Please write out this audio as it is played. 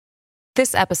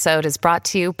This episode is brought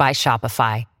to you by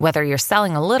Shopify. Whether you're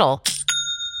selling a little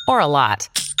or a lot,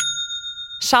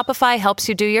 Shopify helps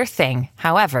you do your thing,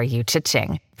 however you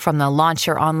cha-ching. From the launch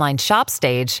your online shop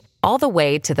stage, all the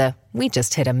way to the we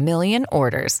just hit 1 million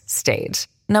orders stage.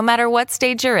 No matter what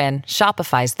stage you're in,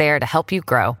 Shopify's there to help you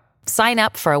grow. Sign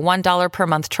up for a $1 per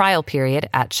month trial period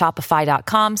at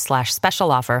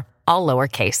shopify.com/special offer, all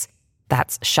lowercase.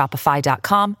 That's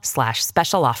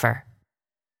shopify.com/special offer.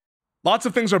 Lots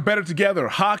of things are better together.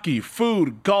 Hockey,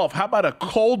 food, golf. How about a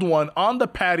cold one on the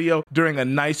patio during a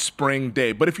nice spring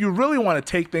day? But if you really want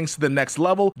to take things to the next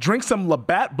level, drink some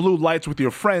Labatt Blue Lights with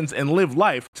your friends and live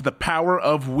life to the power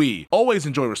of we. Always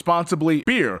enjoy responsibly.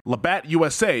 Beer, Labatt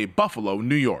USA, Buffalo,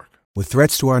 New York. With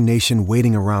threats to our nation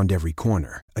waiting around every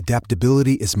corner,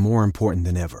 adaptability is more important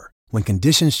than ever. When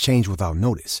conditions change without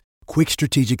notice, quick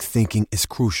strategic thinking is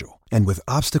crucial. And with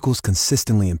obstacles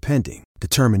consistently impending,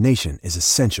 determination is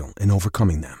essential in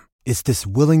overcoming them. It's this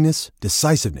willingness,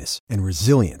 decisiveness, and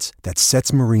resilience that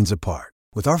sets Marines apart.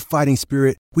 With our fighting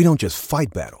spirit, we don't just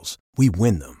fight battles, we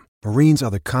win them. Marines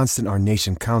are the constant our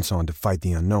nation counts on to fight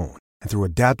the unknown. And through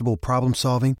adaptable problem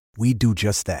solving, we do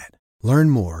just that. Learn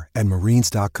more at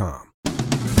Marines.com.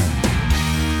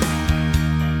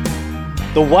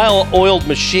 The well-oiled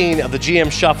machine of the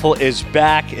GM Shuffle is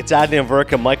back. It's Adnan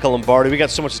Verka, Michael Lombardi. We got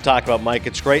so much to talk about, Mike.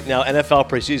 It's great now. NFL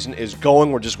preseason is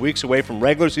going. We're just weeks away from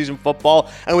regular season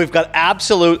football, and we've got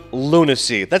absolute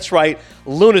lunacy. That's right,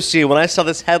 lunacy. When I saw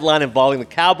this headline involving the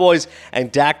Cowboys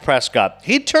and Dak Prescott,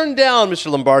 he turned down,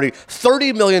 Mr. Lombardi,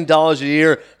 $30 million a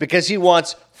year because he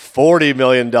wants $40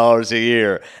 million a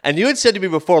year. And you had said to me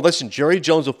before, listen, Jerry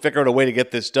Jones will figure out a way to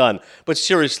get this done. But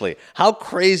seriously, how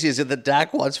crazy is it that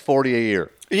Dak wants $40 a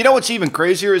year? You know what's even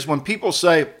crazier is when people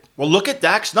say, well, look at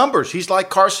Dak's numbers. He's like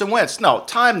Carson Wentz. No,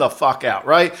 time the fuck out,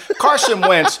 right? Carson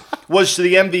Wentz was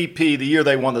the MVP the year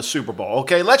they won the Super Bowl,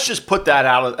 okay? Let's just put that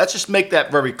out. Let's just make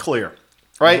that very clear,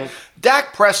 right? Mm-hmm.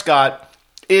 Dak Prescott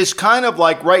is kind of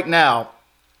like right now,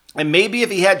 and maybe if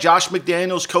he had Josh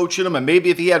McDaniels coaching him, and maybe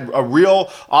if he had a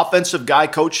real offensive guy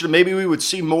coaching him, maybe we would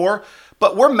see more.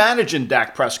 But we're managing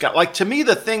Dak Prescott. Like, to me,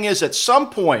 the thing is, at some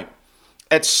point,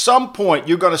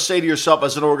 you're going to say to yourself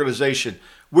as an organization,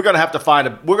 we're going to have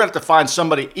to find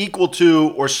somebody equal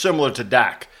to or similar to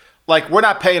Dak. Like, we're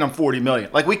not paying him $40 million.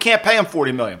 Like, we can't pay him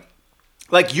 $40 million.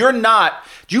 Like,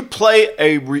 you play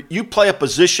a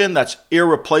position that's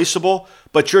irreplaceable,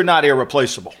 but you're not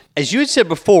irreplaceable. As you had said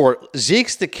before,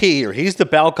 Zeke's the key here. He's the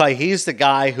bell guy. He's the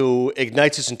guy who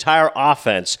ignites his entire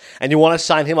offense, and you want to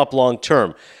sign him up long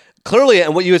term. Clearly,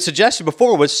 and what you had suggested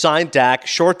before was sign Dak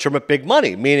short term at big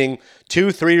money, meaning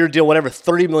 2-3 year deal, whatever,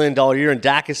 $30 million a year, and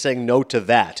Dak is saying no to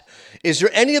that. Is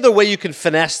there any other way you can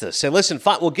finesse this? Say, listen,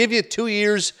 fine, we'll give you 2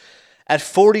 years at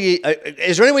 40,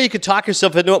 is there any way you could talk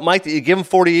yourself into it, Mike, that you give him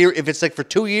 40 a year if it's like for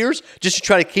 2 years, just to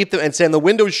try to keep them and saying the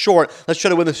window's short, let's try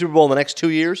to win the Super Bowl in the next 2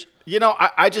 years? You know,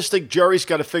 I just think Jerry's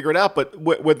got to figure it out. But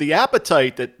with the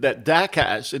appetite that Dak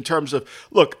has in terms of,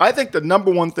 look, I think the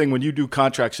number one thing when you do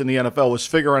contracts in the NFL is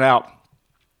figuring out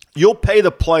you'll pay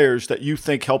the players that you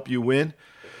think help you win.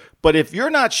 But if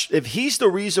he's the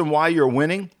reason why you're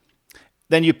winning,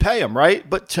 then you pay him, right?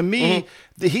 But to me,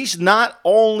 he's not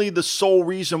only the sole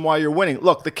reason why you're winning.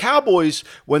 Look, the Cowboys,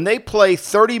 when they play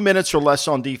 30 minutes or less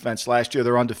on defense last year,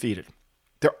 they're undefeated.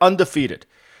 They're undefeated.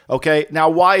 Okay, now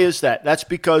why is that? That's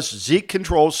because Zeke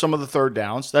controls some of the third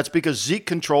downs. That's because Zeke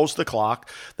controls the clock.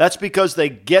 That's because they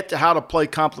get to how to play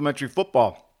complementary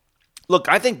football. Look,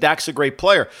 I think Dak's a great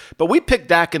player, but we picked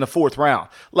Dak in the 4th round.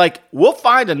 Like, we'll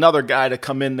find another guy to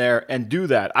come in there and do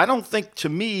that.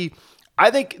 I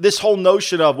think this whole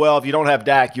notion of, well, if you don't have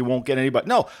Dak, you won't get anybody.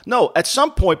 No. At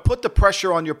some point, put the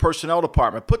pressure on your personnel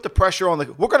department. Put the pressure on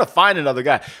we're going to find another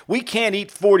guy. We can't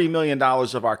eat $40 million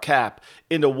of our cap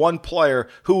into one player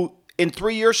who, in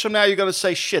 3 years from now, you're going to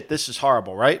say, shit, this is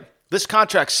horrible, right? This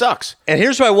contract sucks. And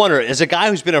here's what I wonder. As a guy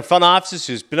who's been in front offices,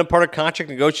 who's been a part of contract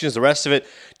negotiations, the rest of it,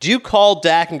 do you call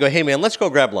Dak and go, hey, man, let's go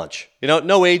grab lunch? You know,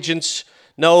 no agents,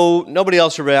 nobody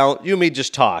else around. You and me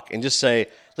just talk and just say,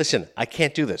 listen, I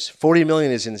can't do this. $40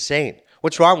 million is insane.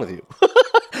 What's wrong with you?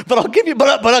 but I'll give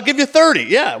you 30.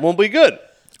 Yeah, it won't be good.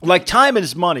 Like, time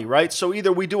is money, right? So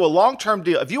either we do a long-term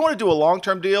deal. If you want to do a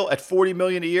long-term deal at $40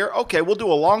 million a year, okay, we'll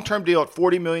do a long-term deal at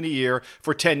 $40 million a year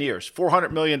for 10 years,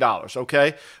 $400 million,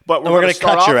 okay? But we're going to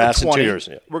cut your ass in 2 years.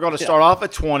 Yeah. We're going to start off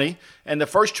at 20, and the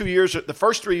first 3 years are going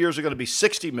to be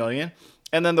 $60 million,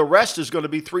 and then the rest is going to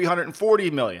be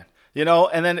 $340 million. You know,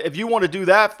 and then if you want to do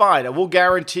that, fine. And I'll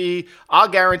guarantee you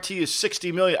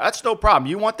 $60 million. That's no problem.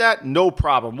 You want that? No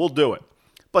problem. We'll do it.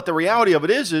 But the reality of it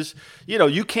is, you know,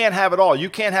 you can't have it all. You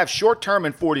can't have short-term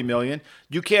and $40 million.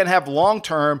 You can't have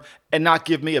long-term and not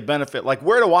give me a benefit. Like,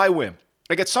 where do I win?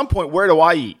 Like at some point, where do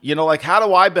I eat? Like how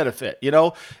do I benefit?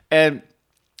 And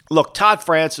look, Todd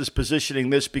France is positioning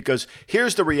this because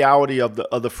here's the reality of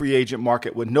the free agent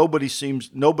market when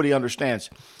nobody understands.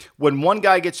 When one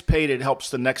guy gets paid, it helps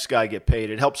the next guy get paid.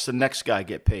 It helps the next guy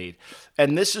get paid.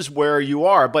 And this is where you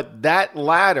are. But that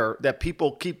ladder that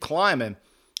people keep climbing,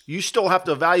 you still have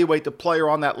to evaluate the player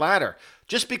on that ladder.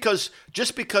 Just because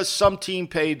some team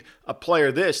paid a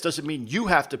player this doesn't mean you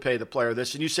have to pay the player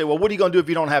this. And you say, well, what are you going to do if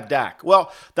you don't have Dak?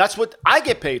 Well, that's what I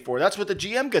get paid for. That's what the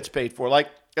GM gets paid for. Like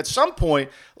at some point,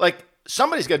 like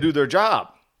somebody's got to do their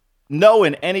job. No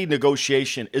in any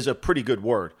negotiation is a pretty good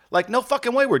word. Like, no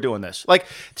fucking way we're doing this. Like,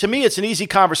 to me, it's an easy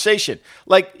conversation.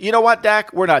 Like, you know what,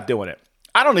 Dak? We're not doing it.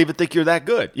 I don't even think you're that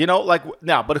good. Like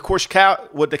now, but of course,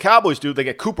 what the Cowboys do, they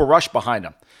get Cooper Rush behind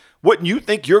them. Wouldn't you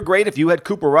think you're great if you had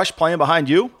Cooper Rush playing behind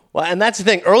you? Well, and that's the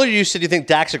thing. Earlier you said you think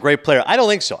Dak's a great player. I don't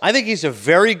think so. I think he's a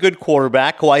very good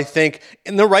quarterback who I think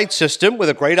in the right system with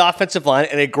a great offensive line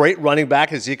and a great running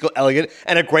back, Ezekiel Elliott,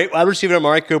 and a great wide receiver,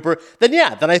 Amari Cooper, then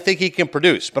I think he can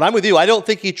produce. But I'm with you. I don't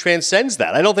think he transcends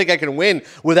that. I don't think I can win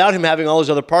without him having all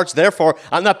those other parts. Therefore,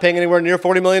 I'm not paying anywhere near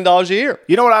 $40 million a year.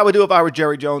 You know what I would do if I were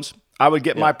Jerry Jones? I would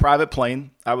get my private plane.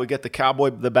 I would get the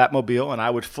Batmobile, and I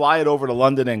would fly it over to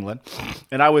London, England,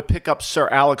 and I would pick up Sir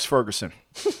Alex Ferguson.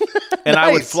 And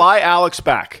I would fly Alex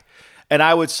back, and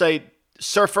I would say,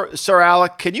 Sir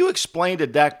Alec, can you explain to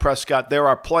Dak Prescott there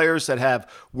are players that have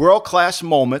world-class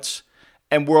moments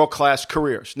and world-class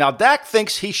careers. Now, Dak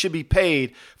thinks he should be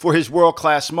paid for his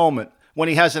world-class moment when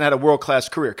he hasn't had a world-class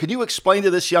career. Can you explain to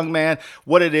this young man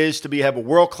what it is to have a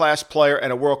world-class player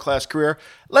and a world-class career?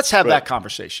 Let's have that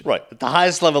conversation. Right. At the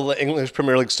highest level of English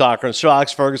Premier League soccer, and Sir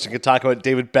Alex Ferguson can talk about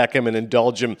David Beckham and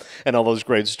indulge him and all those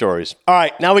great stories. All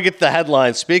right, now we get to the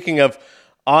headlines. Speaking of,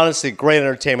 honestly, great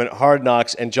entertainment, Hard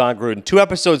Knocks and John Gruden. 2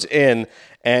 episodes in,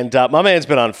 and my man's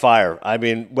been on fire. I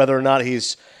mean, whether or not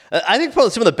he's... I think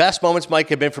probably some of the best moments, Mike,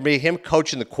 have been for me, him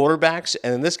coaching the quarterbacks,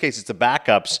 and in this case, it's the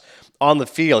backups on the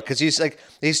field, because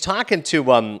he's talking to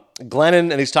Glennon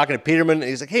and he's talking to Peterman, and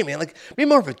he's like, hey man, like, be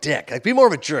more of a dick, like, be more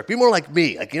of a jerk, be more like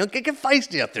me, like, get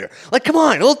feisty up there, like, come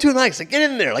on, a little too nice, like, get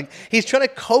in there. Like, he's trying to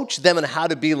coach them on how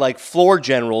to be like floor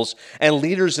generals and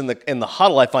leaders in the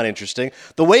huddle. I find interesting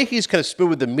the way he's kind of smooth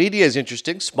with the media is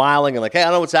interesting, smiling and like, hey, I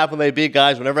don't know what's happening with AB,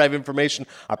 guys. Whenever I have information,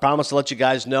 I promise to let you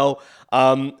guys know.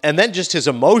 And then just his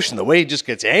emotion, the way he just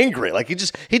gets angry, like he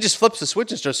just flips the switch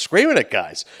and starts screaming at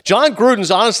guys. John Gruden's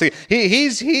honestly,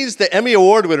 he's the Emmy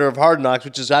Award winner of Hard Knocks,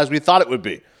 which is as we thought it would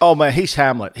be. Oh man, he's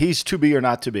Hamlet. He's to be or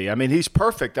not to be. I mean, he's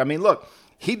perfect. I mean, look,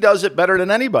 he does it better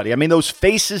than anybody. I mean, those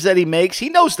faces that he makes, he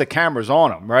knows the camera's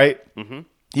on him, right? Mm-hmm.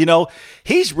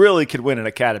 He's really could win an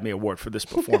Academy Award for this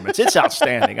performance. It's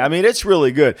outstanding. I mean, it's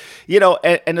really good.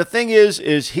 And the thing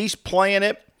is he's playing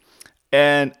it.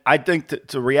 And I think that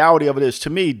the reality of it is, to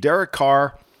me, Derek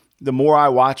Carr, the more I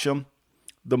watch him,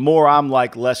 the more I'm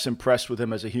like less impressed with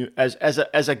him as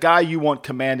a guy you want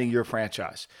commanding your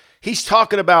franchise. He's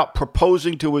talking about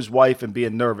proposing to his wife and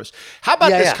being nervous. How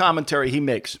about this commentary he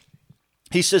makes?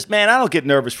 He says, man, I don't get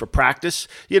nervous for practice.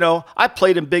 I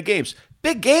played in big games.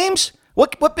 Big games?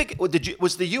 What big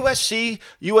was the USC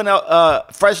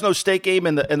Fresno State game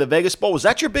in the Vegas Bowl? Was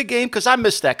that your big game? Because I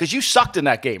missed that because you sucked in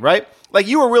that game, right? Like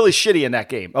you were really shitty in that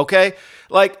game. Okay,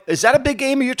 like is that a big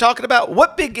game you're talking about?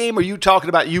 What big game are you talking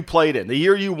about? You played in the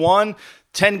year you won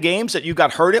 10 games that you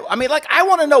got hurt in. I mean, like I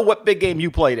want to know what big game you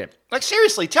played in. Like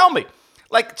seriously, tell me.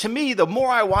 Like to me, the more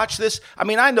I watch this, I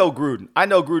mean, I know Gruden. I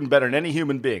know Gruden better than any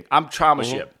human being. I'm trauma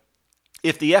ship.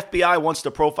 If the FBI wants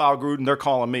to profile Gruden, they're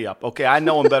calling me up. Okay, I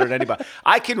know him better than anybody.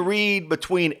 I can read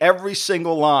between every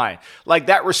single line. Like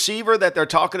that receiver that they're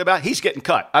talking about, he's getting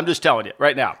cut. I'm just telling you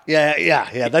right now.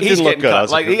 Yeah. That didn't look good.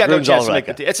 Like he got no chance to make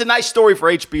it. It's a nice story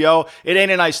for HBO. It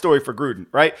ain't a nice story for Gruden,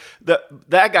 right?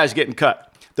 That guy's getting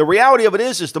cut. The reality of it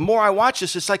is the more I watch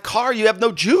this, it's like, Carr, you have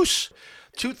no juice.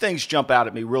 2 things jump out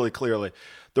at me really clearly.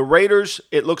 The Raiders,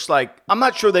 it looks like, I'm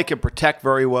not sure they can protect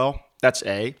very well. That's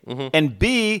A. Mm-hmm. And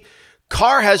B,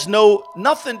 Carr has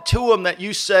nothing to him that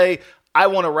you say, I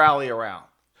want to rally around.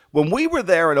 When we were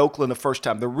there in Oakland the first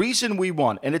time, the reason we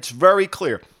won, and it's very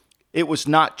clear, it was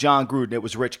not John Gruden, it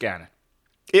was Rich Gannon.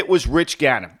 It was Rich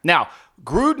Gannon. Now,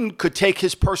 Gruden could take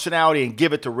his personality and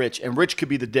give it to Rich, and Rich could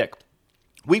be the dick.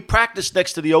 We practiced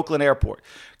next to the Oakland airport.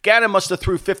 Gannon must have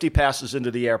threw 50 passes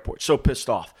into the airport, so pissed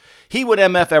off. He would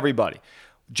MF everybody.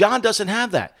 John doesn't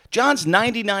have that. John's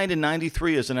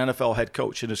 99-93 as an NFL head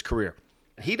coach in his career.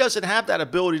 He doesn't have that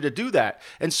ability to do that.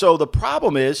 And so the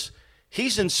problem is he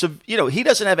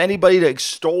doesn't have anybody to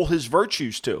extol his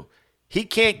virtues to. He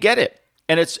can't get it.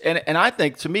 And I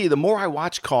think, to me, the more I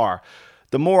watch Carr,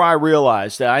 the more I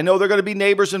realize that I know they're going to be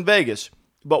neighbors in Vegas.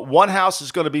 but one house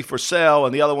is going to be for sale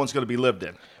and the other one's going to be lived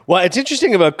in. Well, it's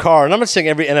interesting about Carr, and I'm not saying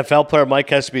every NFL player, Mike,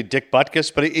 has to be Dick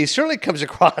Butkus, but he certainly comes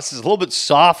across as a little bit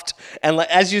soft. And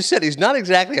as you said, he's not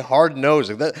exactly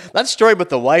hard-nosed. Like that story about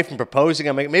the wife and proposing,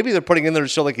 I mean, maybe they're putting in there to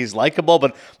show like he's likable,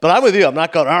 but I'm with you. I'm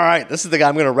not going, all right, this is the guy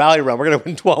I'm going to rally around. We're going to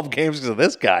win 12 games because of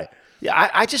this guy. Yeah,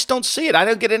 I just don't see it. I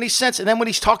don't get any sense. And then when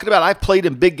he's talking about, I've played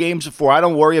in big games before, I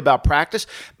don't worry about practice.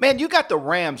 Man, you got the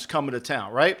Rams coming to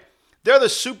town, right? They're the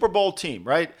Super Bowl team,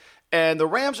 right? And the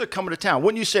Rams are coming to town.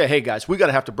 Wouldn't you say, hey, guys, we got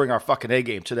to have to bring our fucking A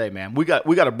game today, man. We got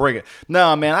to bring it.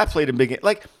 No, man, I played in big games.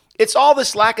 Like, it's all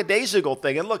this lackadaisical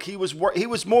thing. And look, he was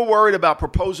more worried about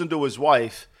proposing to his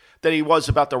wife than he was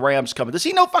about the Rams coming. Does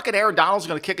he know fucking Aaron Donald's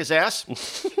going to kick his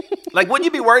ass? Like, wouldn't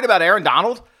you be worried about Aaron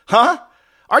Donald? Huh?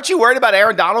 Aren't you worried about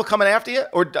Aaron Donald coming after you?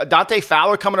 Or Dante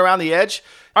Fowler coming around the edge?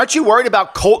 Aren't you worried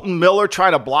about Colton Miller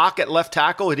trying to block at left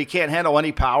tackle and he can't handle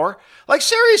any power? Like,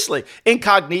 seriously.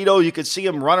 Incognito, you could see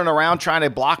him running around trying to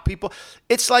block people.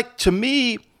 It's like, to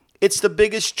me, it's the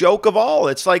biggest joke of all.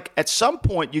 It's like, at some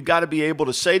point, you got to be able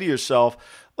to say to yourself,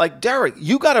 like, Derek,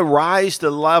 you got to rise to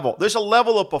the level. There's a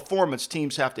level of performance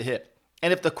teams have to hit.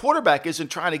 And if the quarterback isn't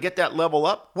trying to get that level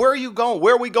up, where are you going?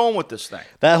 Where are we going with this thing?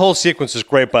 That whole sequence is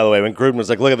great, by the way, when Gruden was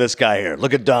like, look at this guy here.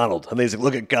 Look at Donald. And then he's like,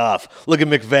 look at Goff. Look at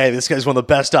McVay. This guy's one of the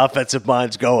best offensive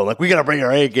minds going. Like, we got to bring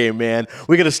our A game, man.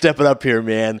 We got to step it up here,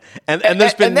 man. And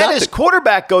there's been then nothing. His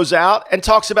quarterback goes out and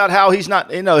talks about how he's not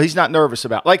nervous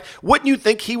about. Like, wouldn't you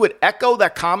think he would echo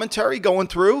that commentary going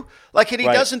through? Like, and he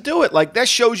doesn't do it. Like, that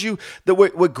shows you that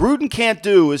what Gruden can't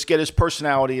do is get his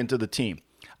personality into the team.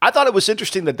 I thought it was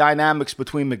interesting, the dynamics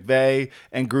between McVay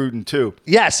and Gruden, too.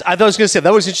 Yes, I was going to say,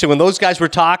 that was interesting. When those guys were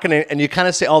talking, and you kind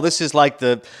of say, oh, this is like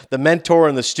the mentor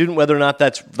and the student, whether or not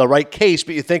that's the right case,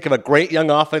 but you think of a great young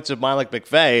offensive mind like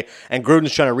McVay, and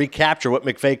Gruden's trying to recapture what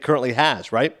McVay currently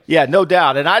has, right? Yeah, no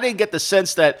doubt. And I didn't get the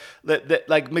sense that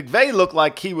like, McVay looked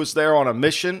like he was there on a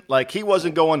mission. Like, he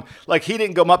wasn't going, like, he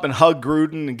didn't come up and hug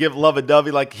Gruden and give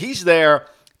lovey-dovey. Like, he's there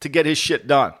to get his shit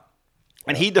done.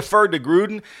 And he deferred to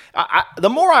Gruden. The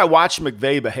more I watch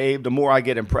McVay behave, the more I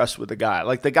get impressed with the guy.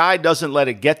 Like, the guy doesn't let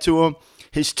it get to him.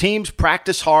 His teams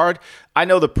practice hard. I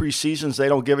know the preseasons, they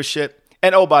don't give a shit.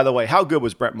 And, oh, by the way, how good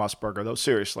was Brent Musburger, though?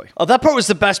 Seriously. Oh, that part was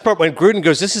the best part when Gruden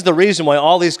goes, this is the reason why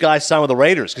all these guys sign with the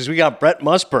Raiders, because we got Brent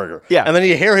Musburger. Yeah. And then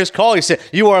you hear his call. He said,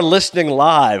 you are listening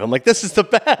live. I'm like, this is the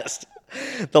best.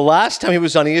 The last time he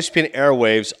was on ESPN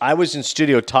airwaves, I was in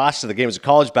studio tossed to the game. It was a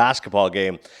college basketball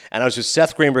game, and I was with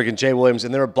Seth Greenberg and Jay Williams,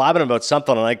 and they were blabbing about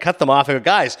something, and I cut them off. I go,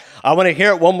 guys, I want to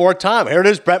hear it one more time. Here it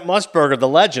is, Brent Musburger, the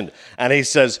legend. And he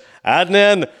says,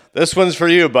 Adnan, this one's for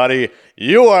you, buddy.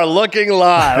 You are looking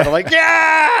live. And I'm like,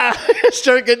 yeah! I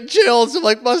started getting chills. I'm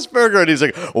like, Musburger. And he's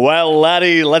like, well,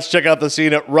 laddie, let's check out the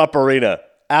scene at Rupp Arena.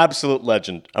 Absolute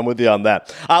legend. I'm with you on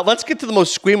that. Let's get to the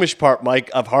most squeamish part, Mike,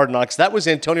 of Hard Knocks. That was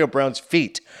Antonio Brown's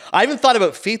feet. I haven't thought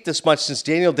about feet this much since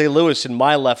Daniel Day-Lewis in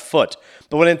My Left Foot.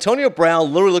 But when Antonio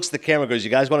Brown literally looks at the camera and goes, you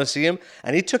guys want to see him?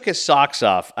 And he took his socks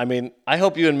off. I mean, I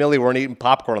hope you and Millie weren't eating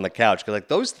popcorn on the couch, because like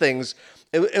those things,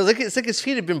 it's like his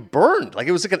feet had been burned. Like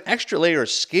it was like an extra layer of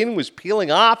skin was peeling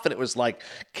off, and it was like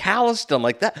calloused. I'm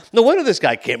like, that. No wonder this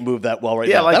guy can't move that well right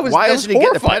now. Yeah, like, why isn't he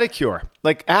getting a pedicure?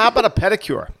 Like, how about a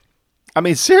pedicure? I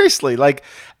mean, seriously, like,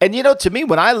 and to me,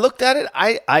 when I looked at it,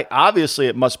 I obviously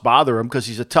it must bother him because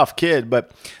he's a tough kid.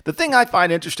 But the thing I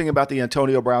find interesting about the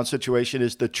Antonio Brown situation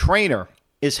is the trainer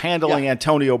is handling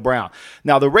Antonio Brown.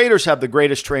 Now, the Raiders have the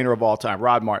greatest trainer of all time,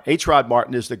 Rod Martin. Rod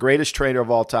Martin is the greatest trainer of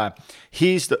all time.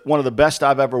 He's one of the best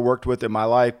I've ever worked with in my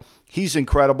life. He's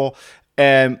incredible.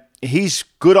 And he's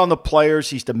good on the players.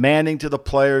 He's demanding to the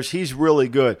players. He's really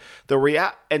good.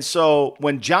 And so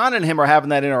when John and him are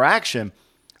having that interaction,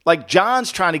 like,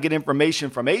 John's trying to get information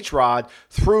from H-Rod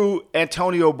through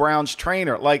Antonio Brown's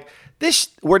trainer. Like,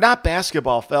 we're not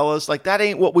basketball, fellas. Like, that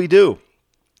ain't what we do,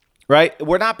 right?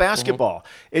 We're not basketball.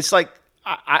 Mm-hmm. It's like,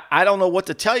 I don't know what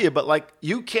to tell you, but, like,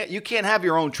 you can't have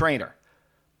your own trainer.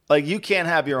 Like, you can't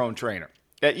have your own trainer.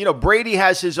 Brady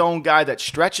has his own guy that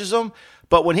stretches him,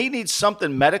 but when he needs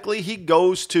something medically, he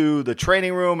goes to the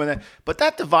training room. But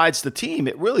that divides the team.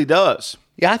 It really does.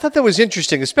 Yeah, I thought that was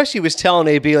interesting, especially he was telling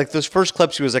AB, like those first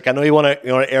clips, he was like, I know you want to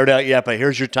air it out yet, but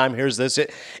here's your time, here's this.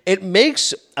 It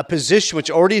makes a position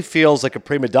which already feels like a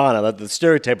prima donna, the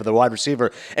stereotype of the wide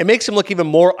receiver, it makes him look even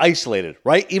more isolated,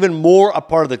 right? Even more a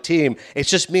part of the team. It's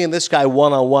just me and this guy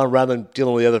one-on-one rather than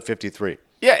dealing with the other 53.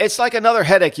 Yeah, it's like another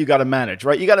headache you got to manage,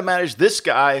 right? You got to manage this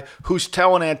guy who's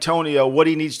telling Antonio what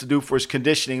he needs to do for his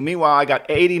conditioning. Meanwhile, I got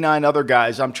 89 other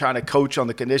guys I'm trying to coach on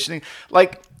the conditioning.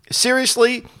 Like,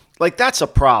 seriously, like, that's a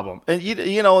problem. And,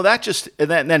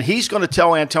 then he's going to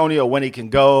tell Antonio when he can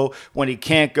go, when he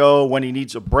can't go, when he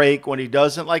needs a break, when he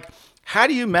doesn't. Like, How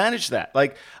do you manage that?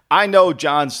 Like, I know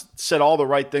John's said all the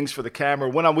right things for the camera.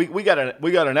 We got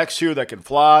an X here that can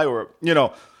fly, or,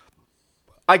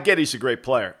 I get he's a great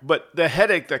player, but the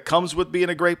headache that comes with being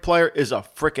a great player is a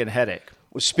freaking headache.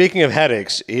 Well, speaking of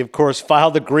headaches, he, of course,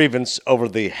 filed a grievance over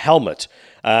the helmet.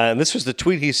 And this was the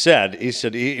tweet he said. He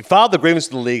said he filed the grievance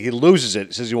to the league. He loses it.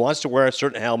 He says he wants to wear a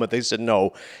certain helmet. They said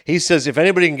no. He says, if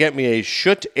anybody can get me a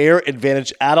Schutt Air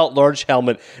Advantage adult large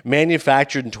helmet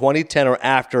manufactured in 2010 or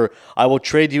after, I will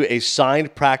trade you a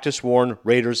signed practice-worn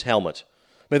Raiders helmet.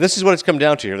 I mean, this is what it's come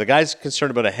down to here. The guy's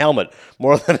concerned about a helmet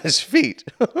more than his feet.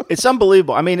 It's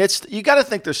unbelievable. I mean, you got to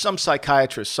think there's some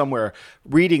psychiatrist somewhere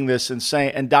reading this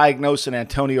and diagnosing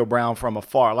Antonio Brown from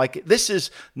afar. Like, this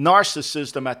is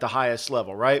narcissism at the highest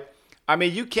level, right? I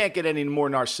mean, you can't get any more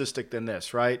narcissistic than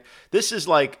this, right? This is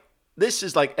like,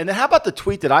 and then how about the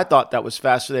tweet that I thought that was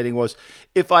fascinating was,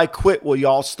 if I quit, will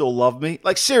y'all still love me?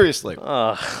 Like, seriously.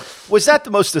 Was that the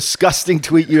most disgusting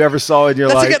tweet you ever saw in your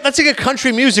life? That's like a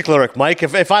country music lyric, Mike.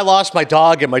 If I lost my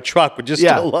dog and my truck, would you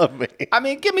still love me? I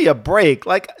mean, give me a break.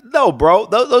 Like, no, bro.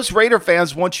 Those Raider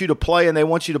fans want you to play, and they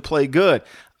want you to play good.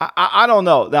 I don't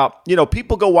know. Now,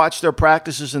 people go watch their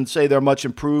practices and say they're much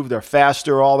improved, they're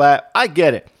faster, all that. I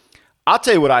get it. I'll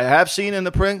tell you what I have seen in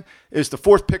the spring is the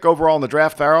 4th pick overall in the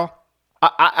draft, Farrell.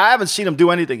 I haven't seen him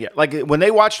do anything yet. Like, when they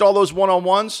watched all those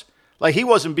one-on-ones, like, he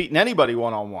wasn't beating anybody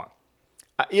one-on-one.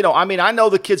 I know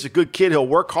the kid's a good kid. He'll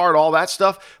work hard, all that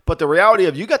stuff. But the reality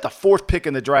of, you got the 4th pick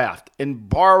in the draft, and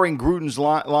borrowing Gruden's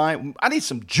line, I need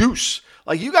some juice.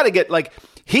 Like, you got to get, like,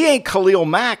 he ain't Khalil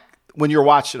Mack when you're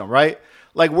watching him, right?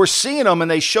 Like, we're seeing him, and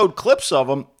they showed clips of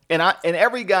him, and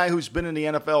every guy who's been in the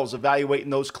NFL is evaluating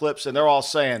those clips, and they're all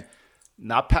saying,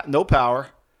 no power.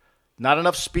 Not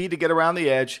enough speed to get around the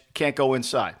edge. Can't go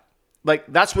inside. Like,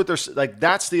 that's what they're like.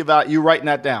 That's the you writing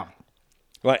that down.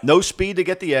 Right. No speed to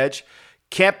get the edge.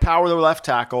 Can't power the left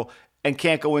tackle and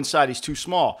can't go inside. He's too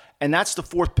small. And that's the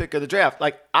 4th pick of the draft.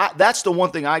 Like, that's the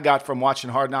one thing I got from watching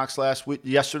Hard Knocks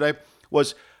yesterday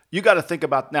was, you got to think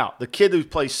about now the kid who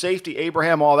plays safety,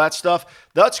 Abraham, all that stuff.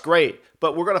 That's great.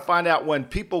 But we're going to find out when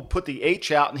people put the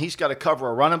H out and he's got to cover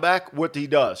a running back, what he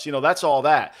does. That's all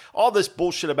that. All this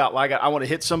bullshit about, like, I want to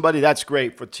hit somebody, that's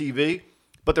great for TV.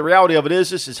 But the reality of it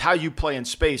is how you play in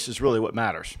space is really what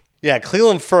matters. Yeah,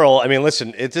 Cleveland Ferrell, I mean,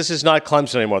 listen, this is not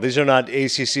Clemson anymore. These are not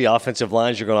ACC offensive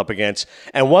lines you're going up against.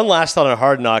 And one last thought on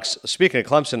Hard Knocks, speaking of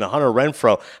Clemson, Hunter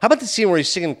Renfrow, how about the scene where he's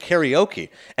singing karaoke?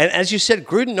 And as you said,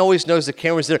 Gruden always knows the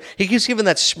camera's there. He keeps giving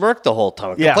that smirk the whole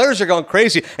time. The players are going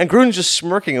crazy, and Gruden's just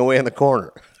smirking away in the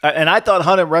corner. And I thought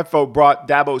Hunter Renfrow brought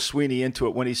Dabo Swinney into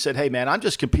it when he said, hey, man, I'm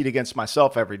just competing against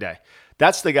myself every day.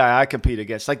 That's the guy I compete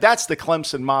against. Like, that's the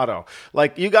Clemson motto.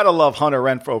 Like, you got to love Hunter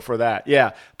Renfrow for that.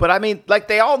 Yeah. But, I mean, like,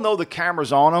 they all know the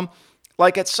camera's on him.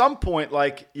 Like, at some point,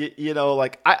 like,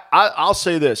 I'll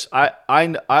say this.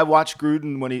 I watched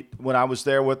Gruden when I was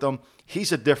there with him.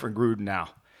 He's a different Gruden now.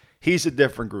 He's a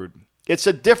different Gruden. It's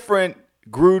a different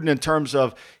Gruden in terms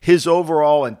of his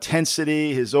overall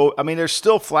intensity. There's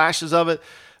still flashes of it.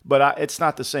 But it's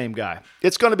not the same guy.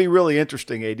 It's going to be really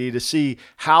interesting, AD, to see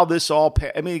how this all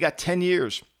he got 10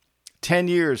 years,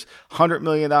 $100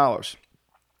 million,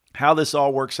 how this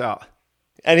all works out.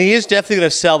 And he is definitely going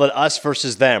to sell that us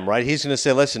versus them, right? He's going to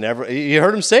say, listen, you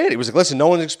heard him say it. He was like, listen, no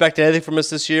one's expecting anything from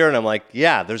us this year. And I'm like,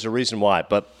 yeah, there's a reason why,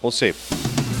 but we'll see.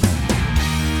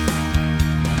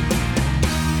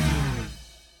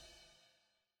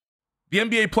 The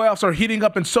NBA playoffs are heating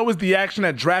up, and so is the action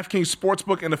at DraftKings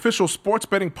Sportsbook, an official sports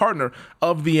betting partner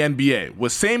of the NBA.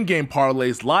 With same-game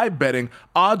parlays, live betting,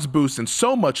 odds boosts, and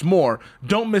so much more,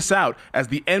 don't miss out as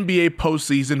the NBA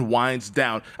postseason winds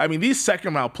down. I mean, these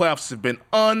second-round playoffs have been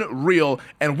unreal,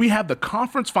 and we have the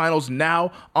conference finals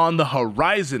now on the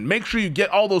horizon. Make sure you get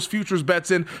all those futures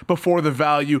bets in before the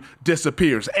value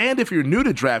disappears. And if you're new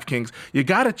to DraftKings, you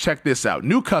got to check this out.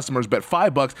 New customers bet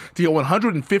 $5 to get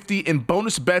 $150 in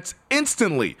bonus bets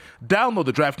instantly. Download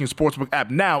the DraftKings Sportsbook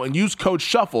app now and use code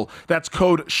SHUFFLE. That's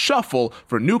code SHUFFLE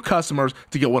for new customers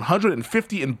to get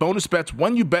 $150 in bonus bets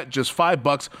when you bet just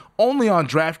 $5 only on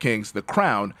DraftKings. The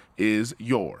crown is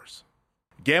yours.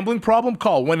 Gambling problem?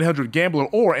 Call 1-800-GAMBLER,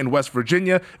 or in West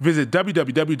Virginia, visit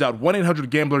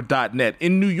www.1800gambler.net.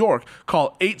 In New York,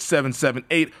 call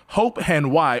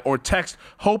 877-8-HOPE-NY or text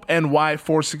HOPE-NY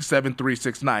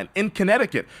 467-369. In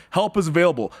Connecticut, help is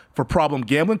available. For problem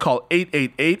gambling, call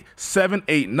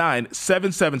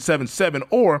 888-789-7777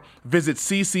 or visit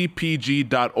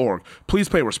ccpg.org. Please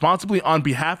play responsibly on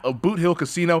behalf of Boot Hill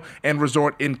Casino and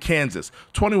Resort in Kansas.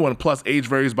 21 plus, age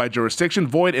varies by jurisdiction,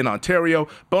 void in Ontario.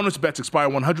 Bonus bets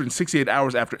expire 168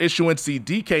 hours after issuance. See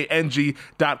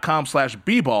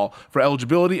dkng.com/bball for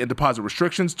eligibility and deposit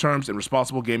restrictions, terms, and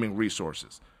responsible gaming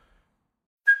resources.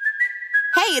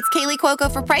 Hey, it's Kaylee Cuoco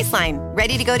for Priceline.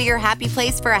 Ready to go to your happy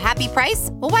place for a happy price?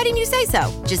 Well, why didn't you say so?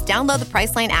 Just download the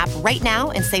Priceline app right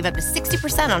now and save up to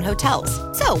 60% on hotels.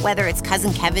 So whether it's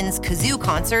Cousin Kevin's Kazoo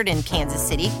Concert in Kansas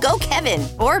City, go Kevin,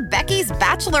 or Becky's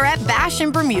Bachelorette Bash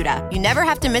in Bermuda, you never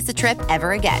have to miss a trip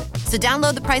ever again. So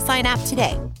download the Priceline app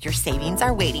today. Your savings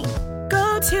are waiting.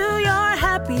 Go to your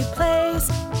happy place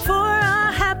for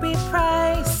a happy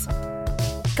price.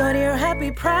 Go to your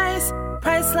happy price,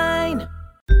 Priceline.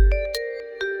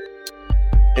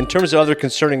 In terms of other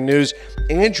concerning news,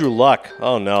 Andrew Luck,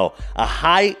 oh no, a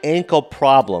high ankle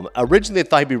problem. Originally, they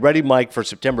thought he'd be ready, Mike, for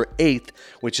September 8th,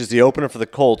 which is the opener for the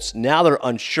Colts. Now they're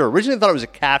unsure. Originally, they thought it was a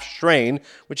calf strain,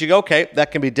 which you go, okay,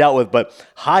 that can be dealt with. But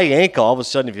high ankle, all of a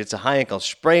sudden, if it's a high ankle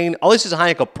sprain, all this is a high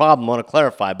ankle problem, I want to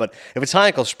clarify. But if it's high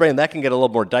ankle sprain, that can get a little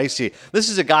more dicey. This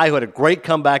is a guy who had a great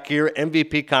comeback here,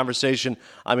 MVP conversation.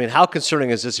 I mean, how concerning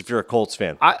is this if you're a Colts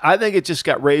fan? I think it just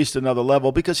got raised another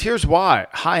level because here's why.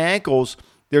 High ankles,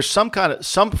 there's some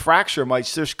fracture,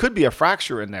 there could be a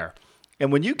fracture in there.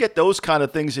 And when you get those kind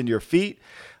of things in your feet,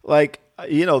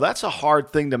 that's a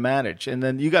hard thing to manage. And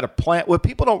then you got to plant. What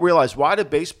people don't realize, why do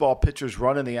baseball pitchers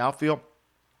run in the outfield?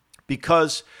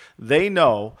 Because they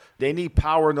know they need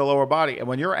power in the lower body. And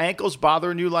when your ankle's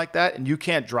bothering you like that and you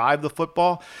can't drive the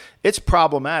football, it's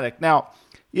problematic. Now,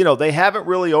 they haven't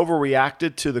really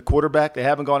overreacted to the quarterback. They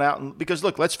haven't gone out because,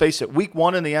 look, let's face it, week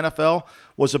 1 in the NFL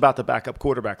was about the backup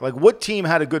quarterback. Like, what team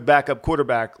had a good backup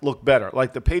quarterback look better?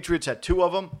 Like, the Patriots had 2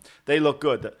 of them. They look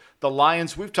good. The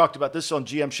Lions, we've talked about this on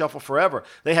GM Shuffle forever.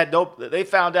 They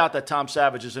found out that Tom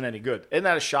Savage isn't any good. Isn't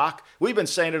that a shock? We've been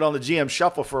saying it on the GM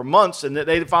Shuffle for months, and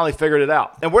they finally figured it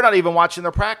out. And we're not even watching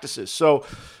their practices. So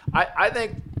I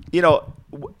think,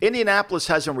 Indianapolis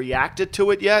hasn't reacted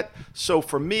to it yet. So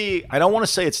for me, I don't want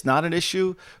to say it's not an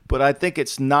issue, but I think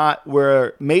it's not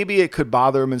where maybe it could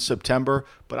bother them in September,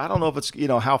 but I don't know if it's,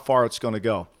 how far it's going to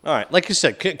go. All right. Like you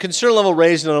said, concern level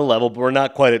raised on a level, but we're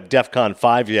not quite at DEFCON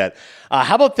 5 yet.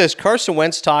 How about this? Carson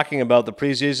Wentz talking about the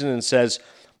preseason and says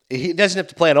he doesn't have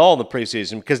to play at all in the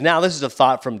preseason because now this is a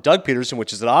thought from Doug Peterson,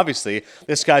 which is that obviously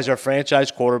this guy's our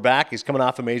franchise quarterback. He's coming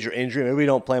off a major injury. Maybe we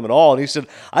don't play him at all. And he said,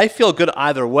 I feel good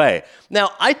either way.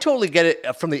 Now, I totally get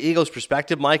it from the Eagles'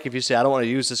 perspective, Mike, if you say, I don't want to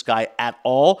use this guy at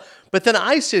all. But then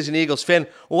I say as an Eagles fan,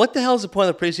 well, what the hell is the point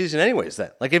of the preseason anyways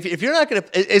then? Like, if you're not going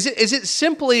to – is it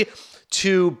simply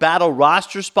to battle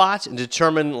roster spots and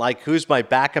determine, like, who's my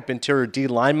backup interior D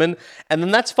lineman? And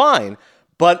then that's fine.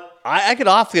 But I get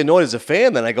awfully annoyed as a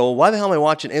fan then. I go, well, why the hell am I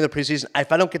watching any of the preseason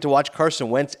if I don't get to watch Carson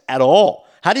Wentz at all?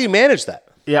 How do you manage that?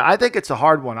 Yeah, I think it's a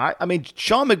hard one. I mean,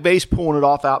 Sean McVay's pulling it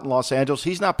off out in Los Angeles.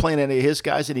 He's not playing any of his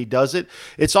guys, and he does it.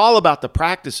 It's all about the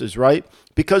practices, right?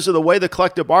 Because of the way the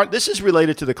collective bargaining – this is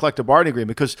related to the collective bargaining agreement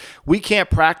because we can't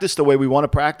practice the way we want to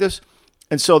practice,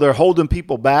 and so they're holding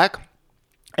people back.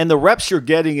 And the reps you're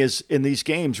getting is in these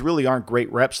games really aren't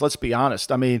great reps. Let's be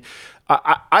honest. I mean,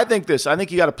 I think this. I think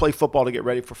you got to play football to get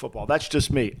ready for football. That's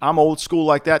just me. I'm old school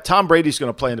like that. Tom Brady's going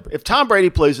to play if Tom Brady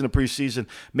plays in the preseason,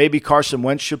 maybe Carson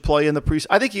Wentz should play in the preseason.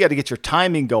 I think you got to get your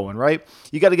timing going, right?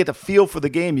 You got to get the feel for the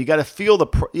game. You got to feel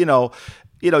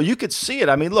you could see it.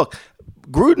 I mean, look,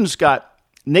 Gruden's got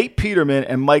Nate Peterman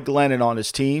and Mike Glennon on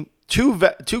his team. Two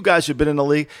guys who've been in the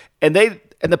league, and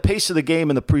the pace of the game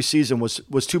in the preseason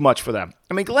was too much for them.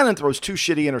 I mean, Glennon throws 2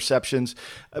 shitty interceptions.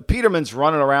 Peterman's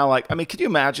running around can you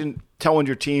imagine telling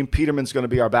your team Peterman's going to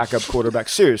be our backup quarterback?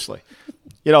 Seriously.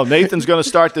 Nathan's going to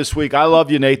start this week. I love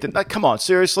you, Nathan. Come on,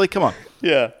 seriously, come on.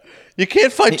 Yeah. You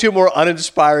can't find 2 more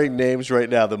uninspiring names right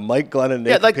now than Mike Glennon and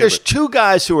Nathan Peterman. There's 2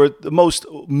 guys who are the most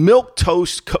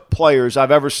milquetoast players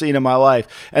I've ever seen in my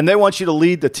life, and they want you to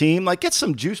lead the team. Get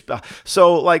some juice.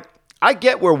 So, I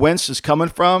get where Wentz is coming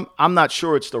from. I'm not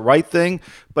sure it's the right thing,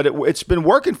 but it's been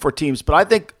working for teams. But I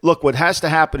think, look, what has to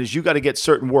happen is you got to get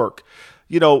certain work.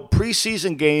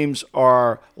 Preseason games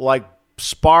are like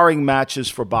sparring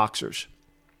matches for boxers.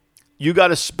 You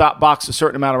got to box a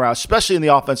certain amount of rounds, especially in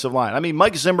the offensive line. I mean,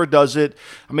 Mike Zimmer does it.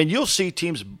 I mean, you'll see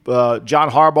teams,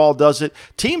 John Harbaugh does it.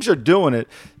 Teams are doing it.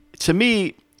 To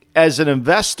me, as an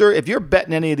investor, if you're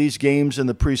betting any of these games in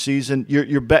the preseason,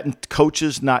 you're betting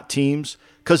coaches, not teams.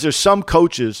 Because there's some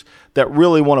coaches that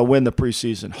really want to win the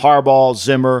preseason. Harbaugh,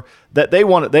 Zimmer, that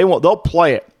they'll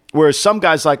play it. Whereas some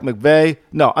guys like McVay,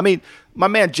 no. I mean, My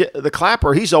man, the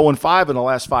Clapper, he's 0-5 in the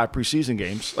last 5 preseason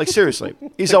games. Like, seriously,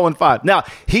 he's 0-5. Now,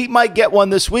 he might get one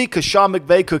this week because Sean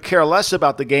McVay could care less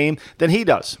about the game than he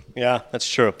does. Yeah, that's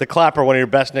true. The Clapper, one of your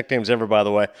best nicknames ever, by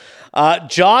the way.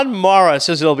 John Mara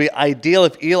says it'll be ideal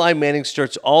if Eli Manning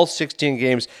starts all 16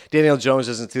 games, Daniel Jones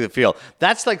isn't through the field.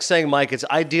 That's like saying, Mike, it's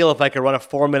ideal if I could run a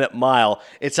 4-minute mile.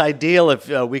 It's ideal if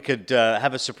we could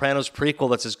have a Sopranos prequel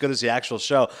that's as good as the actual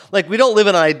show. Like, we don't live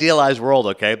in an idealized world,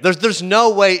 okay? There's no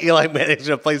way Eli Manning's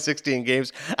going to play 16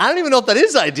 games. I don't even know if that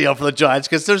is ideal for the Giants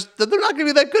because they're not going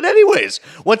to be that good anyways.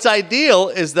 What's ideal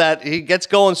is that he gets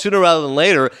going sooner rather than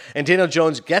later, and Daniel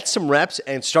Jones gets some reps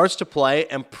and starts to play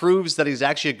and proves that he's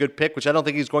actually a good pick, which I don't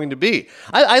think he's going to be.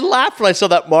 I laughed when I saw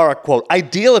that Mara quote.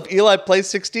 Ideal if Eli plays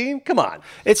 16? Come on.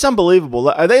 It's unbelievable.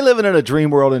 Are they living in a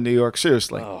dream world in New York?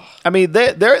 Seriously. Oh. I mean,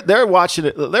 they're watching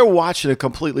it. They're watching a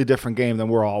completely different game than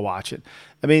we're all watching.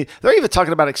 I mean, they're even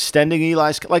talking about extending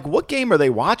Eli's. Like, what game are they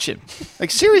watching?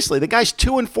 Like, seriously, the guy's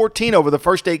 2-14 over the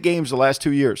first 8 games the last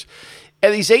 2 years.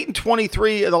 And he's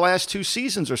 8-23 in the last 2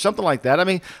 seasons or something like that. I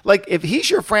mean, like, if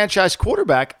he's your franchise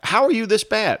quarterback, how are you this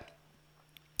bad?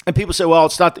 And people say, well,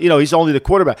 it's not, he's only the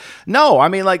quarterback. No, I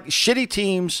mean, like, shitty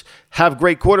teams have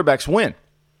great quarterbacks win,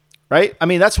 right? I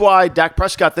mean, that's why Dak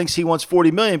Prescott thinks he wants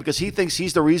 $40 million because he thinks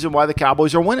he's the reason why the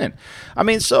Cowboys are winning. I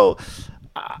mean, so,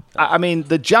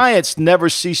 the Giants never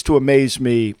cease to amaze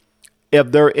me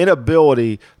of their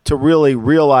inability to really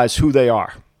realize who they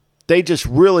are. They just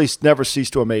really never cease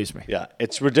to amaze me. Yeah,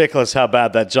 it's ridiculous how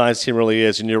bad that Giants team really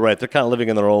is, and you're right. They're kind of living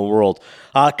in their own world.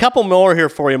 A couple more here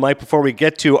for you, Mike, before we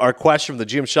get to our question from the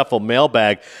GM Shuffle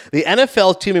mailbag. The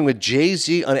NFL teaming with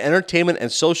Jay-Z on entertainment and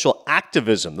social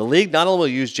activism. The league not only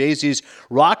will use Jay-Z's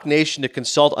Rock Nation to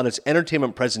consult on its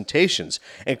entertainment presentations,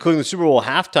 including the Super Bowl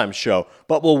halftime show,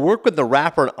 but will work with the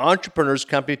rapper and entrepreneurs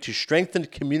company to strengthen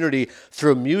community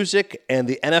through music and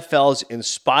the NFL's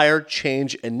Inspire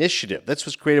Change initiative. This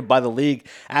was created by the league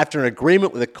after an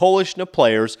agreement with a coalition of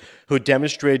players who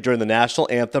demonstrated during the national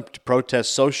anthem to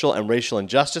protest social and racial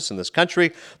injustice in this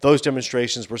country. Those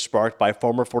demonstrations were sparked by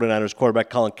former 49ers quarterback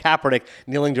Colin Kaepernick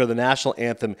kneeling during the national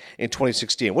anthem in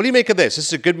 2016. What do you make of this? This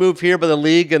is a good move here by the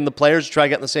league and the players to try to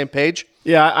get on the same page?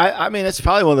 Yeah, I mean, it's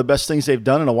probably one of the best things they've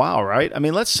done in a while, right? I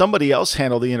mean, let somebody else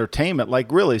handle the entertainment.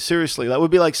 Like, really, seriously, that would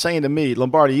be like saying to me,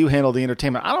 Lombardi, you handle the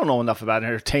entertainment. I don't know enough about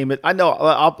entertainment. I know,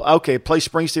 okay, play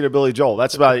Springsteen or Billy Joel.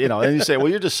 That's about it, And you say, well,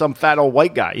 you're just some fat old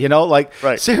white guy, Like,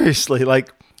 right. Seriously,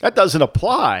 like, that doesn't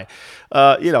apply.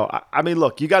 I mean,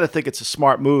 look, you got to think it's a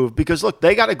smart move because, look,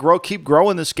 they got to keep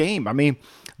growing this game. I mean,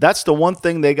 that's the one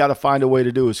thing they got to find a way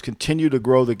to do is continue to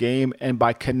grow the game, and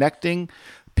by connecting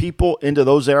people into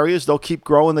those areas, they'll keep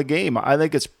growing the game. I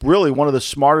think it's really one of the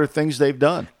smarter things they've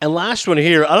done. And last one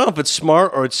here, I don't know if it's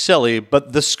smart or it's silly,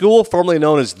 but the school formerly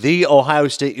known as The Ohio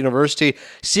State University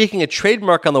seeking a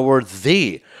trademark on the word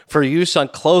 "the" for use on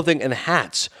clothing and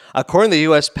hats. According to the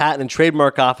U.S. Patent and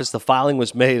Trademark Office, the filing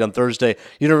was made on Thursday.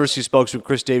 University spokesman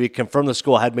Chris Davey confirmed the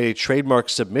school had made a trademark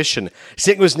submission,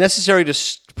 saying it was necessary to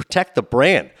protect the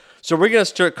brand. So we're going to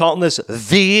start calling this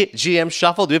the GM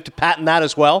Shuffle. Do we have to patent that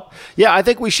as well? Yeah, I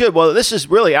think we should. Well, this is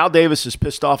really, Al Davis is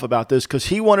pissed off about this because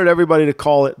he wanted everybody to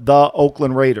call it the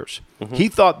Oakland Raiders. Mm-hmm. He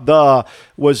thought the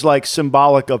was like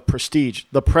symbolic of prestige,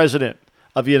 the president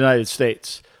of the United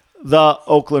States, the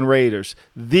Oakland Raiders,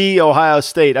 the Ohio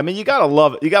State. I mean, you got to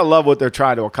love it. You got to love what they're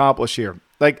trying to accomplish here.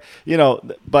 Like,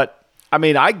 but I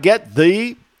mean, I get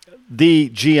the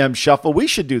GM Shuffle. We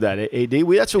should do that, AD.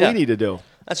 That's what we need to do.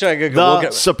 That's right. The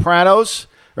Sopranos,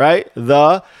 right?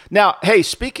 Now, hey,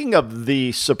 speaking of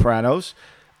the Sopranos,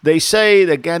 they say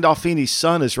that Gandolfini's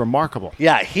son is remarkable.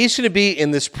 Yeah, he's going to be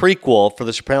in this prequel for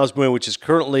the Sopranos movie, which is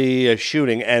currently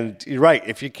shooting. And you're right,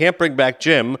 if you can't bring back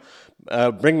Jim,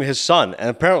 bring his son. And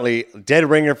apparently, dead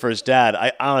ringer for his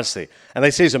dad. Honestly, and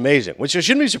they say he's amazing, which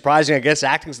shouldn't be surprising. I guess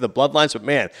acting's in the bloodlines, but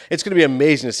man, it's going to be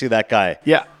amazing to see that guy.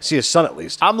 Yeah, see his son at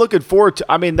least. I'm looking forward to.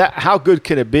 I mean, how good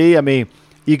can it be? I mean.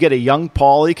 You get a young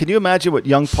Paulie. Can you imagine what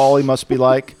young Paulie must be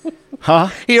like? Huh?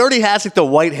 He already has like the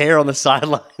white hair on the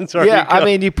sidelines. Yeah, I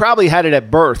mean, you probably had it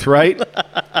at birth, right?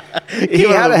 He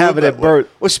had to have it at birth.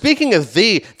 Well, speaking of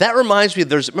that reminds me,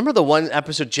 remember the one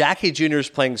episode, Jackie Jr. is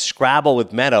playing Scrabble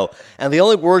with Meadow, and the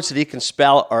only words that he can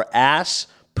spell are ass,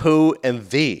 poo, and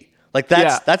the. Like,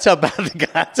 that's how bad the guy,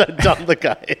 that's how dumb the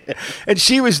guy is. And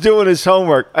she was doing his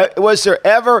homework. Was there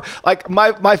ever, like,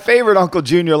 my favorite Uncle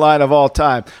Junior line of all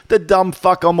time, the dumb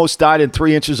fuck almost died in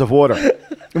 3 inches of water.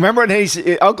 Remember when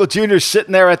Uncle Junior's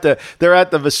sitting there they're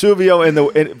at the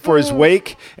Vesuvio for his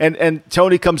wake, and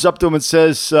Tony comes up to him and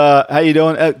says, how you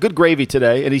doing? Good gravy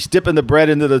today. And he's dipping the bread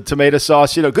into the tomato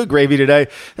sauce. Good gravy today.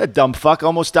 That dumb fuck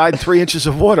almost died in 3 inches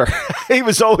of water. He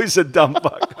was always a dumb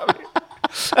fuck. I mean,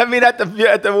 I mean, at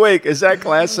the wake. Is that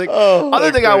classic?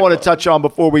 Other thing I want to touch on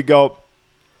before we go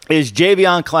is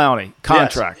Javion Clowney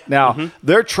contract. Yes. Now,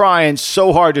 they're trying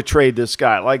so hard to trade this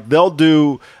guy. Like, they'll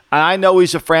do – I know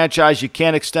he's a franchise. You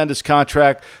can't extend his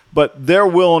contract, but they're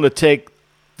willing to take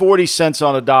 40 cents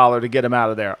on a dollar to get him out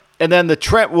of there. And then the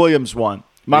Trent Williams one.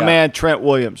 My man Trent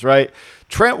Williams, right?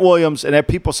 Trent Williams, and then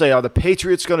people say, are the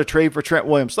Patriots going to trade for Trent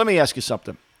Williams? Let me ask you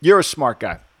something. You're a smart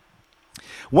guy.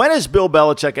 When has Bill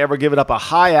Belichick ever given up a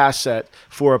high asset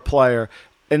for a player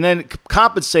and then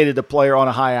compensated the player on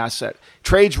a high asset?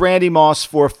 Trades Randy Moss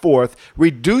for a fourth,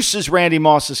 reduces Randy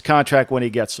Moss's contract when he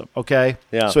gets him, okay?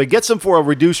 Yeah. So he gets him for a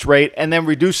reduced rate and then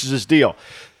reduces his deal.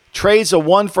 Trades a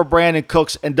one for Brandon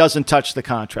Cooks and doesn't touch the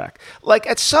contract. Like,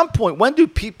 at some point, when do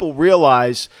people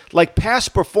realize, like,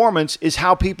 past performance is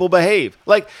how people behave?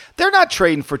 Like, they're not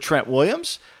trading for Trent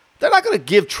Williams. They're not going to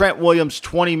give Trent Williams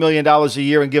 $20 million a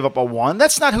year and give up a one.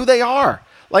 That's not who they are.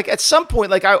 Like, at some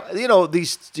point, like,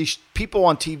 these people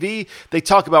on TV, they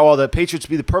talk about, the Patriots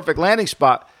be the perfect landing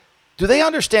spot. Do they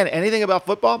understand anything about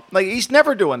football? Like, he's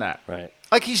never doing that. Right.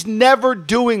 Like, he's never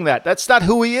doing that. That's not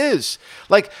who he is.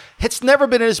 Like, it's never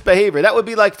been in his behavior. That would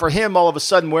be like for him all of a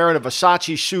sudden wearing a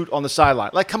Versace suit on the sideline.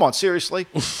 Like, come on, seriously?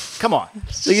 Come on.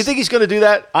 So you think he's going to do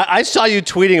that? I saw you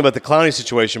tweeting about the Clowney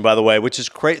situation, by the way, which is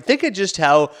great. Think of just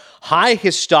how high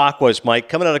his stock was, Mike,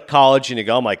 coming out of college, and you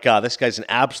go, oh, my God, this guy's an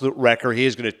absolute wrecker. He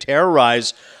is going to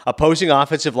terrorize opposing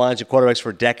offensive lines and quarterbacks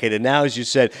for a decade. And now, as you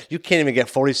said, you can't even get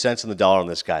 40 cents on the dollar on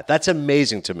this guy. That's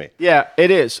amazing to me. Yeah,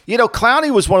 it is.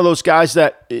 Clowney was one of those guys that,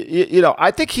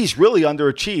 I think he's really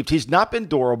underachieved. He's not been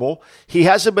durable. He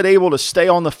hasn't been able to stay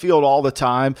on the field all the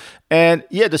time. And,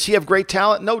 does he have great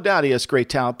talent? No doubt he has great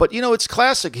talent. But, it's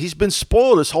classic. He's been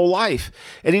spoiled his whole life.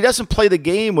 And he doesn't play the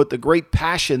game with the great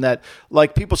passion that,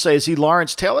 like, people say, is he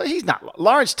Lawrence Taylor? He's not.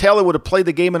 Lawrence Taylor would have played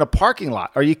the game in a parking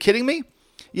lot. Are you kidding me?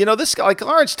 This guy, like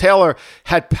Lawrence Taylor,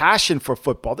 had passion for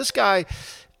football. This guy,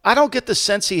 I don't get the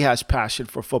sense he has passion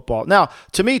for football. Now,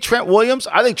 to me, Trent Williams,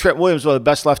 I think Trent Williams is one of the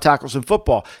best left tackles in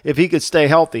football if he could stay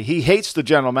healthy. He hates the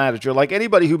general manager. Like,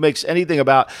 anybody who makes anything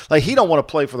about, like, he don't want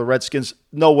to play for the Redskins,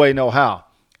 no way, no how.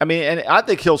 I mean, and I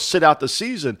think he'll sit out the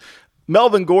season.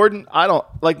 Melvin Gordon, I don't,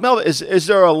 like, Melvin, is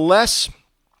there a less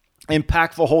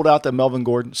impactful holdout than Melvin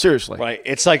Gordon? Seriously. Right.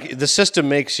 It's like the system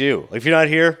makes you. If you're not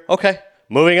here, okay,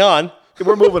 moving on.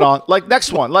 We're moving on. Like,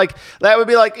 next one. Like, that would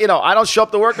be like, I don't show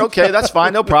up to work. Okay, that's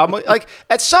fine. No problem. Like,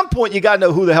 at some point, you got to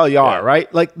know who the hell you are,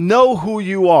 right? Like, know who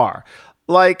you are.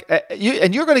 Like,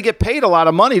 and you're going to get paid a lot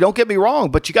of money. Don't get me wrong,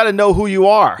 but you got to know who you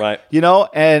are. Right.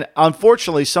 And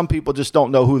unfortunately, some people just don't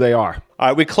know who they are. All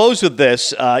right, we close with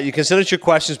this. You can send us your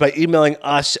questions by emailing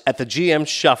us at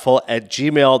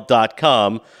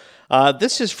thegmshuffle@gmail.com.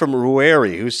 This is from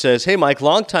Rueri, who says, hey, Mike,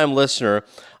 longtime listener.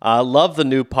 Love the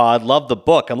new pod. Love the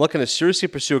book. I'm looking to seriously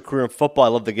pursue a career in football. I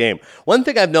love the game. One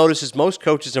thing I've noticed is most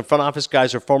coaches and front office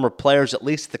guys are former players, at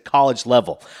least at the college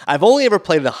level. I've only ever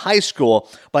played in high school,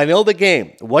 but I know the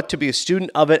game, what to be a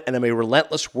student of it, and I'm a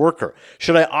relentless worker.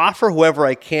 Should I offer whoever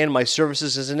I can my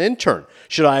services as an intern?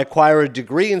 Should I acquire a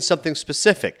degree in something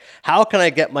specific? How can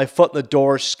I get my foot in the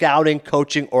door, scouting,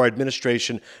 coaching, or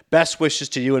administration? Best wishes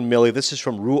to you and Millie. This is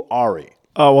from Ruari.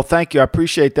 Oh, well, thank you. I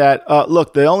appreciate that.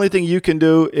 Look, the only thing you can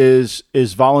do is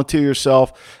volunteer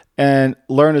yourself and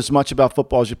learn as much about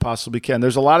football as you possibly can.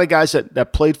 There's a lot of guys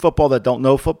that played football that don't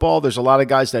know football. There's a lot of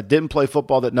guys that didn't play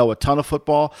football that know a ton of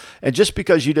football. And just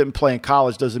because you didn't play in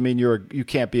college doesn't mean you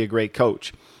can't be a great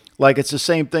coach. Like, it's the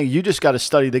same thing. You just got to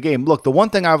study the game. Look, the one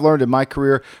thing I've learned in my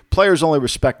career, players only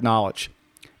respect knowledge.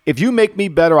 If you make me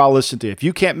better, I'll listen to you. If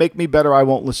you can't make me better, I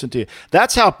won't listen to you.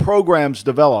 That's how programs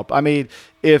develop. I mean,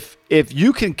 if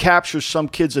you can capture some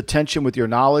kid's attention with your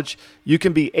knowledge, you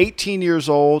can be 18 years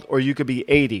old or you could be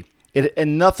 80.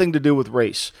 And nothing to do with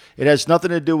race. It has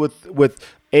nothing to do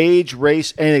with age,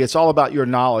 race, anything. It's all about your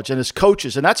knowledge. And as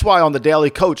coaches, and that's why on the Daily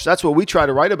Coach, that's what we try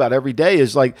to write about every day,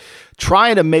 is like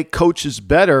trying to make coaches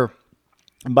better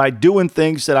by doing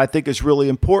things that I think is really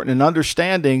important and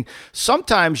understanding.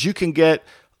 Sometimes you can get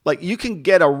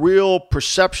a real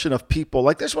perception of people.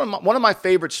 Like, there's one of my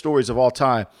favorite stories of all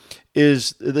time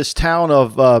is this town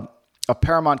of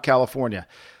Paramount, California.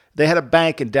 They had a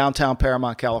bank in downtown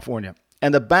Paramount, California,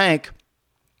 and the bank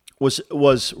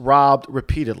was robbed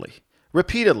repeatedly.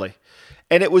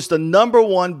 And it was the number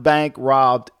one bank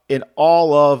robbed in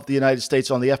all of the United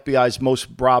States on the FBI's most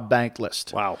robbed bank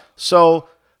list. Wow. So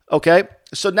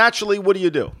naturally, what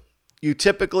do? You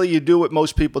do what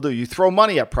most people do. You throw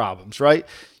money at problems, right?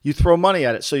 You throw money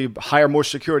at it. So you hire more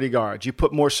security guards. You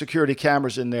put more security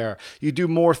cameras in there. You do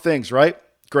more things, right?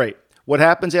 Great. What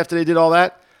happens after they did all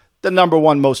that? The number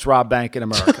one most robbed bank in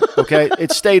America, okay?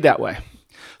 It stayed that way.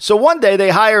 So one day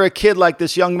they hire a kid like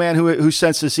this young man who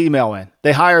sends this email in.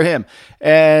 They hire him,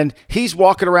 and he's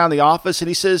walking around the office, and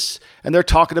he says, and they're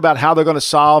talking about how they're going to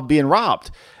solve being robbed.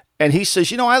 And he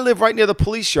says, I live right near the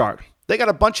police yard. They got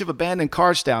a bunch of abandoned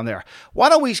cars down there. Why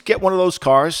don't we get one of those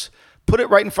cars, put it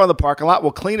right in front of the parking lot.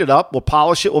 We'll clean it up. We'll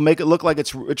polish it. We'll make it look like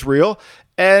it's real.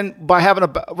 And by having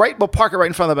we'll park it right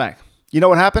in front of the bank. You know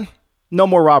what happened? No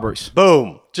more robberies.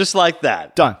 Boom. Just like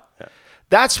that. Done. Yeah.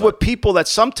 That's what people that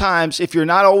sometimes, if you're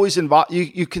not always involved,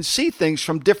 you can see things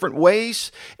from different ways,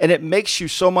 and it makes you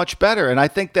so much better. And I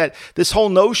think that this whole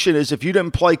notion is if you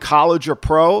didn't play college or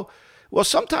pro, well,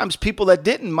 sometimes people that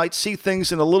didn't might see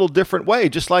things in a little different way,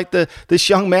 just like this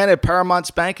young man at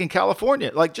Paramount's Bank in California.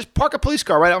 Like, just park a police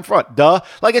car right out in front. Duh.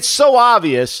 Like, it's so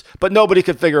obvious, but nobody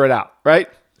could figure it out, right?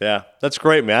 Yeah, that's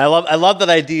great, man. I love that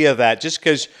idea that just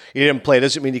because you didn't play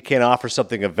doesn't mean you can't offer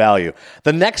something of value.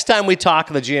 The next time we talk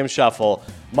in the GM Shuffle,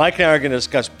 Mike and I are going to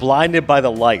discuss Blinded by the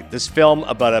Light, this film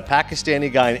about a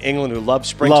Pakistani guy in England who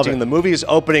loves Springsteen. The movie is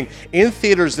opening in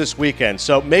theaters this weekend,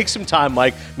 so make some time,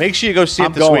 Mike. Make sure you go see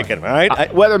it this weekend, all right?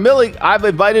 I've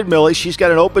invited Millie. She's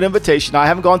got an open invitation. I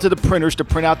haven't gone to the printers to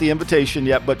print out the invitation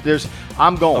yet, but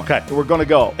I'm going. Okay. We're going to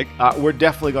go. We're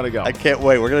definitely going to go. I can't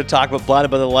wait. We're going to talk about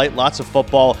Blinded by the Light, lots of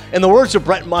football. In the words of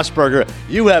Brent Musburger,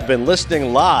 you have been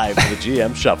listening live to the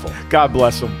GM Shuffle. God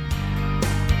bless him.